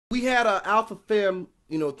we had a Alpha Fem,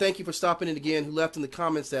 thank you for stopping in again, who left in the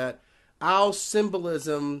comments that owl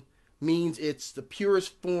symbolism means it's the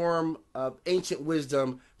purest form of ancient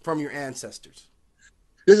wisdom from your ancestors.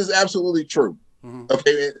 This is absolutely true.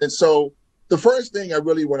 Okay, and so the first thing I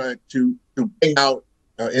really want to bring out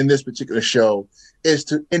in this particular show is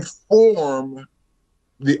to inform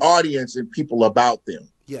the audience and people about them.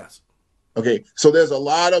 Yes. Okay, so there's a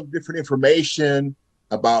lot of different information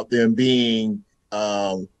about them being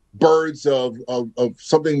birds of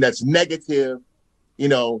something that's negative,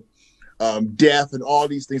 death and all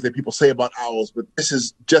these things that people say about owls, but this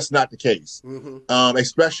is just not the case,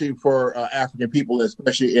 especially for African people,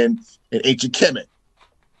 especially in ancient Kemet.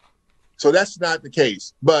 So that's not the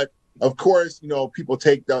case. But of course, people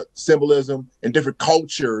take the symbolism in different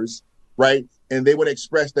cultures, right? And they would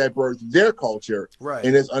express that bird to their culture, right?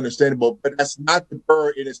 And it's understandable, but that's not the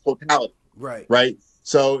bird in its totality, right? Right.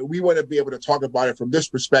 So we want to be able to talk about it from this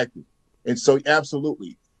perspective. And so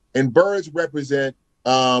absolutely. And birds represent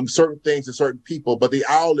certain things to certain people, but the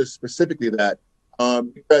owl is specifically that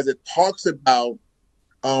because it talks about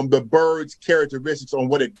the bird's characteristics on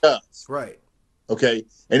what it does. Right. Okay.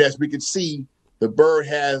 And as we can see, the bird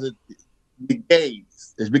has the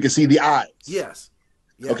gaze, as we can see the eyes. Yes.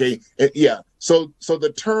 Yes. Okay. Yeah. So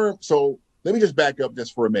the term, so let me just back up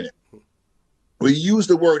just for a minute. We use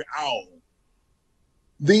the word owl.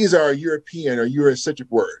 These are European or Eurocentric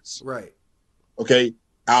words. Right. Okay.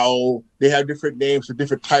 Owl, they have different names for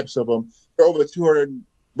different types of them. There are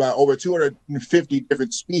over 250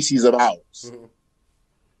 different species of owls.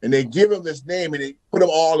 And they give them this name and they put them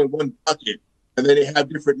all in one bucket, and then they have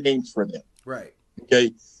different names for them. Right.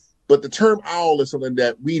 Okay. But the term owl is something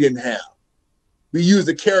that we didn't have. We use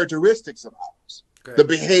the characteristics of owls, the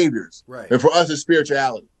behaviors, right? And for us, it's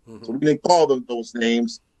spirituality. So we didn't call them those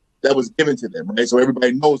names. That was given to them, right? So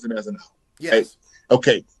everybody knows them as an owl. Yes. Right?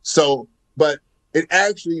 Okay. So, but it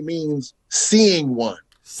actually means seeing one.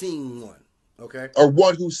 Seeing one. Okay. Or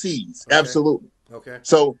one who sees. Okay. Absolutely. Okay.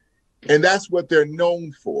 So, and that's what they're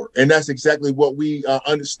known for. And that's exactly what we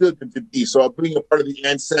understood them to be. So being a part of the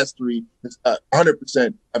ancestry is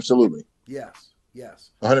 100%. Absolutely. Yes.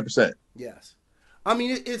 Yes. 100%. Yes. I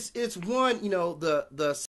mean, it's one, the